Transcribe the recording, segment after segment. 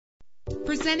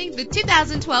Presenting the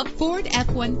 2012 Ford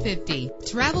F-150.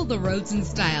 Travel the roads in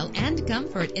style and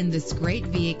comfort in this great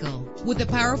vehicle. With a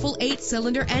powerful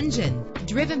 8-cylinder engine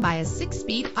driven by a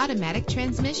 6-speed automatic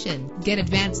transmission. Get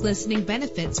advanced listening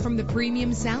benefits from the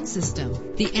premium sound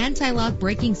system. The anti-lock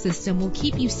braking system will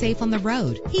keep you safe on the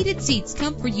road. Heated seats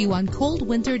comfort you on cold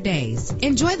winter days.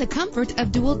 Enjoy the comfort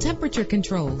of dual temperature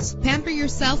controls. Pamper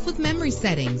yourself with memory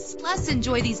settings. Plus,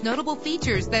 enjoy these notable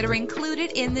features that are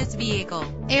included in this vehicle: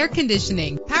 air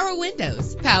conditioning, power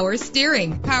windows, power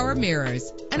steering, power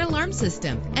mirrors, an alarm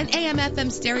system, an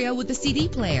AM/FM stereo with a CD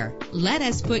player. Let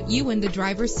us put you in the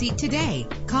driver's seat today.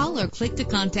 Call or click to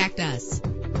contact us.